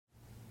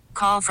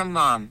call from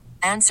mom.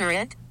 Answer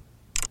it.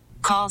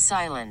 Call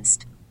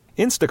silenced.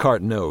 Instacart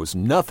knows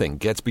nothing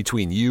gets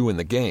between you and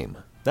the game.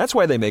 That's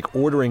why they make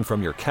ordering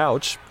from your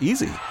couch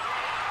easy.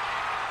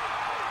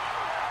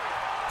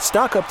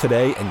 Stock up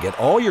today and get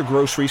all your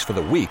groceries for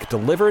the week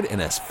delivered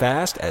in as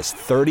fast as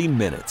 30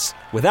 minutes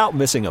without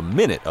missing a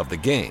minute of the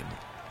game.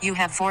 You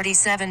have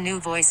 47 new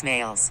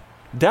voicemails.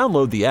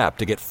 Download the app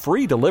to get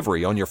free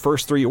delivery on your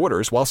first 3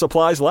 orders while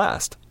supplies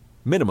last.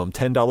 Minimum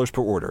 $10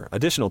 per order.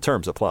 Additional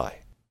terms apply.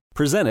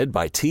 Presented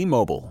by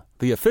T-Mobile,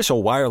 the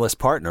official wireless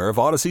partner of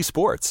Odyssey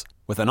Sports.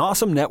 With an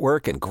awesome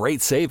network and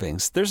great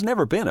savings, there's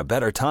never been a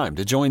better time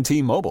to join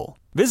T-Mobile.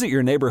 Visit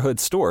your neighborhood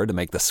store to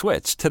make the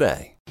switch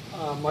today.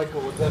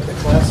 Michael, was that the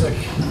classic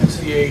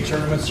NCAA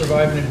tournament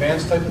survive in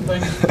advance type of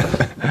thing?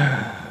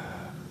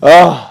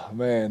 Oh,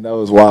 man, that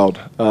was wild.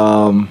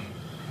 Got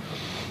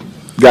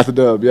the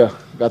dub, yeah.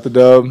 Got the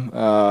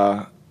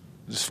dub.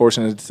 Just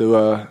fortunate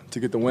to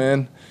get the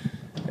win.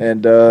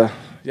 And,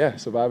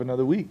 survive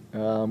another week.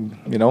 I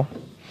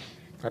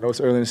know it's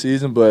early in the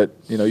season, but,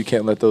 you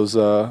can't let those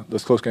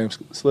close games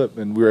slip,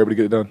 and we were able to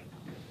get it done.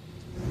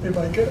 Hey,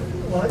 Micah,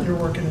 you're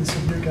working in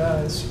some new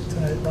guys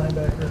tonight,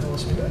 linebacker and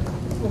OSB.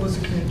 What was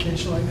the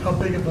communication like? How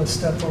big of a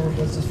step forward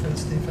was this for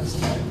this defense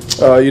tonight?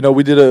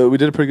 We did a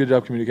pretty good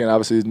job communicating.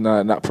 Obviously, it's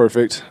not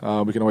perfect.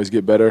 We can always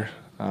get better.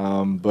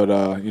 I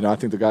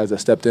think the guys that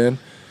stepped in,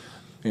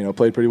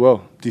 played pretty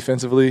well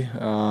defensively.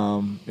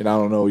 I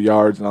don't know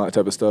yards and all that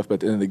type of stuff, but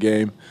at the end of the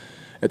game,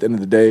 at the end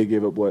of the day,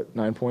 gave up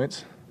 9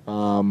 points.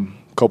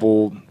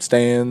 Couple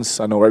stands.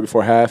 I know right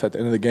before half at the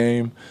end of the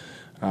game.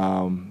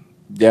 The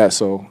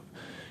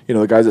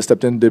guys that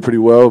stepped in did pretty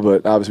well,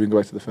 but obviously we can go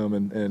back to the film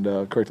and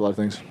correct a lot of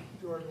things.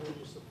 Jordan, were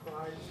you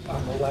surprised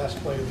on the last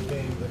play of the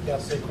game that got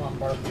Saquon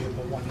Barkley at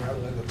the 1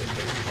 yard line that they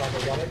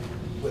probably won it?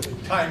 With the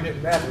time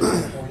didn't matter at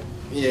that point.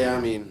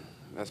 Yeah,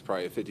 that's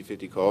probably a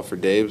 50-50 call for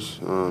Dave's.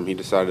 He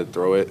decided to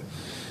throw it.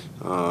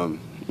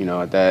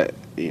 At that,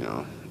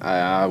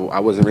 I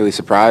wasn't really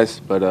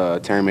surprised,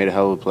 but Terry made a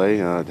hell of a play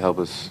to help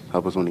us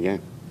win the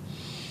game.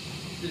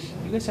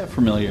 You guys have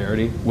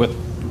familiarity with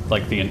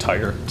the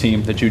entire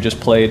team that you just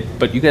played,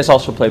 but you guys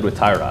also played with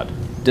Tyrod.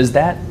 Does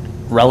that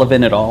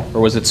relevant at all,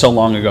 or was it so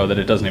long ago that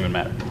it doesn't even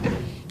matter?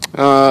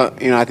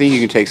 I think you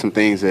can take some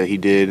things that he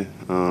did.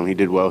 He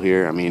did well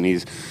here.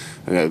 He's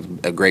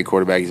a great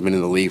quarterback. He's been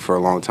in the league for a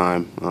long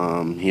time.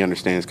 He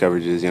understands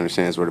coverages. He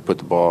understands where to put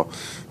the ball.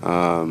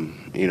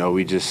 We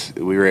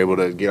were able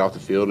to get off the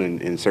field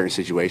in certain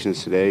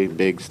situations today.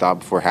 Big stop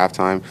before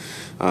halftime.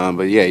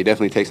 He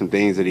definitely takes some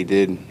things that he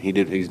did.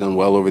 He's done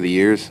well over the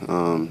years.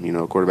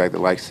 A quarterback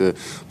that likes to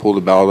pull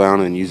the ball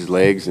down and use his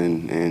legs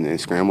and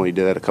scramble. He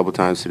did that a couple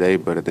times today.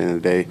 But at the end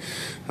of the day,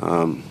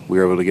 we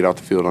were able to get off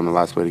the field on the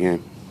last play of the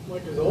game.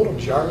 Like, is it a little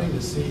jarring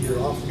to see your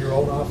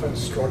own offense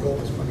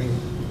struggle?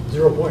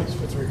 0 points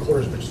for 3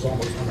 quarters, which is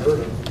almost unheard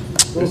of. A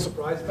little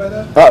surprised by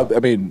that?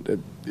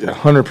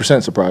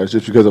 100% surprised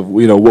just because of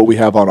what we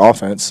have on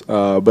offense.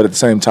 But at the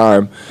same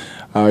time,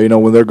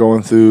 when they're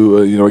going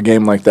through a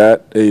game like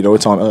that,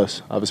 it's on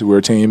us. Obviously, we're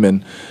a team,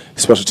 and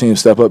special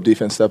teams step up,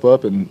 defense step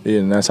up,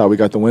 and that's how we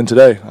got the win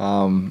today.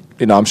 I'm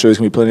sure there's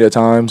gonna be plenty of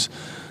times,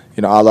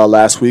 a la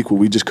last week where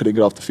we just couldn't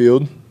get off the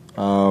field.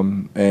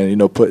 Not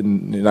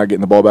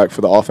getting the ball back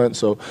for the offense.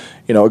 So,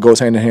 it goes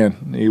hand in hand.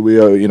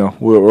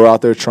 We're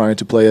out there trying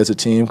to play as a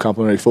team,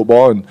 complementary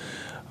football, and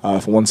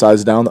if one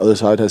side's down, the other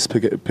side has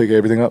to pick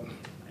everything up.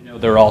 I know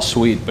they're all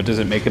sweet, but does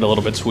it make it a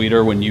little bit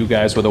sweeter when you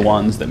guys were the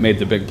ones that made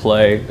the big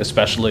play,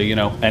 especially,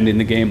 ending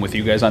the game with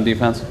you guys on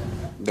defense?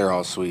 They're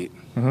all sweet.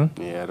 Mm-hmm.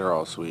 Yeah, they're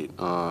all sweet.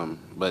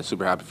 But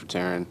super happy for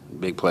Taryn.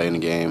 Big play in the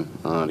game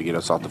to get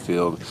us off the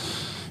field.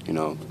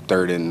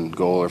 3rd and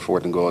goal or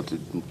 4th and goal at the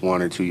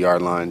 1 or 2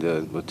 yard line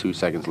with 2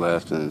 seconds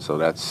left, and so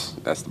that's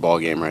the ball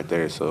game right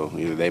there. So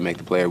either they make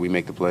the play or we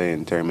make the play,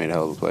 and Terry made a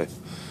hell of a play. You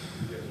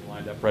guys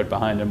lined up right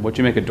behind him. What'd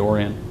you make of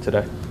Dorian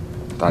today?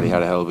 Thought he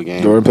had a hell of a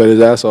game. Dorian played his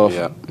ass off.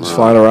 Yeah, just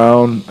flying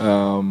around,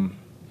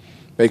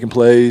 making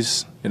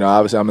plays.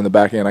 Obviously I'm in the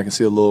back end. I can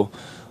see a little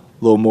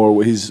more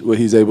what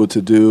he's able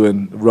to do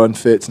and run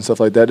fits and stuff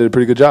like that. Did a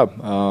pretty good job.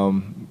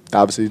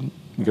 Obviously,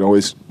 you can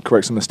always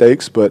correct some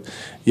mistakes, but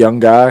young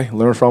guy,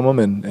 learn from him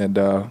and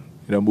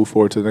move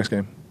forward to the next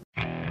game.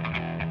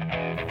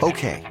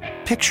 Okay,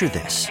 picture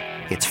this.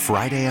 It's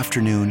Friday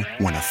afternoon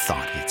when a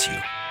thought hits you.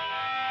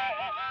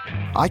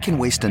 I can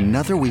waste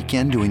another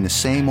weekend doing the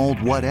same old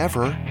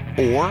whatever,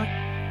 or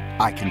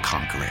I can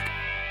conquer it.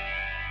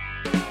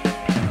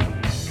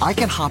 I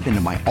can hop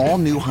into my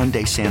all-new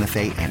Hyundai Santa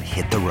Fe and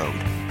hit the road.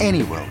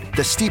 Any road.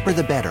 The steeper,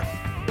 the better.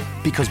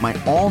 Because my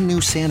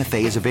all-new Santa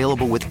Fe is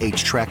available with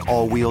H-Track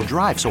all-wheel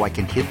drive, so I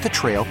can hit the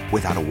trail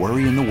without a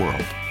worry in the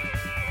world.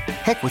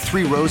 Heck, with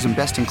 3 rows and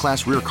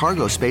best-in-class rear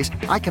cargo space,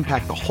 I can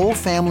pack the whole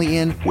family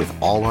in with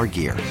all our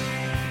gear.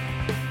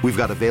 We've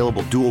got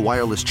available dual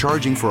wireless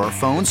charging for our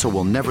phones, so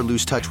we'll never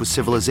lose touch with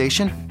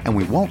civilization, and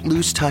we won't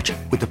lose touch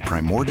with the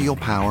primordial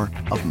power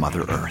of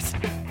Mother Earth.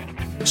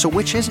 So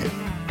which is it?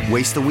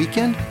 Waste the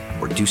weekend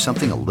or do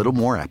something a little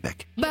more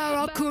epic?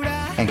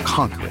 And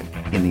conquer it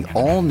in the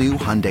all-new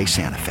Hyundai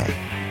Santa Fe.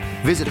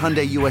 Visit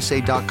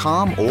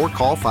HyundaiUSA.com or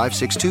call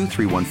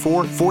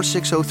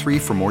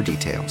 562-314-4603 for more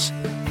details.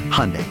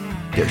 Hyundai,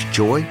 there's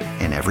joy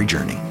in every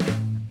journey.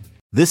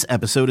 This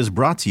episode is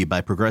brought to you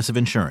by Progressive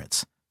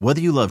Insurance. Whether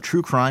you love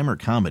true crime or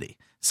comedy,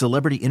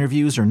 celebrity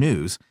interviews or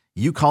news,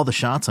 you call the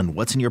shots on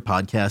what's in your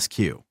podcast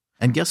queue.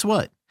 And guess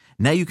what?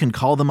 Now you can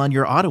call them on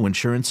your auto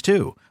insurance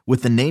too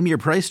with the Name Your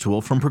Price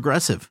tool from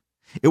Progressive.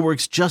 It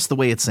works just the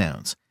way it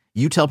sounds.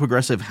 You tell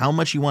Progressive how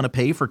much you want to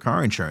pay for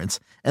car insurance,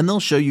 and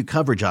they'll show you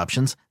coverage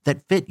options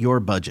that fit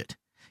your budget.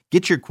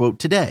 Get your quote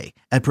today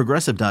at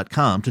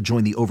Progressive.com to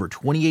join the over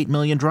 28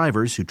 million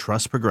drivers who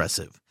trust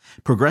Progressive.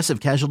 Progressive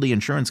Casualty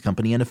Insurance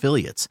Company and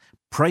Affiliates.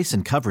 Price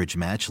and coverage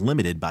match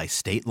limited by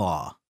state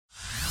law.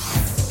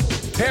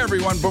 Hey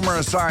everyone, Boomer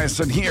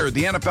Esiason here.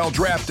 The NFL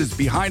Draft is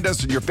behind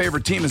us and your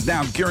favorite team is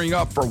now gearing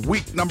up for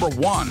week number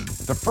 1.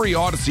 The free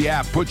Odyssey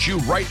app puts you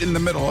right in the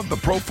middle of the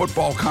pro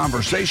football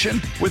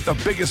conversation with the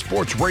biggest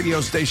sports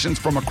radio stations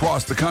from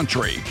across the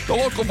country. The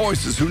local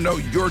voices who know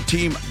your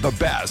team the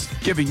best,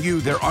 giving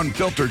you their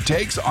unfiltered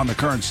takes on the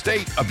current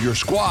state of your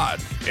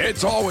squad.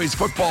 It's always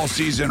football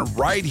season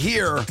right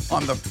here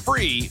on the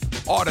free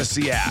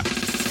Odyssey app.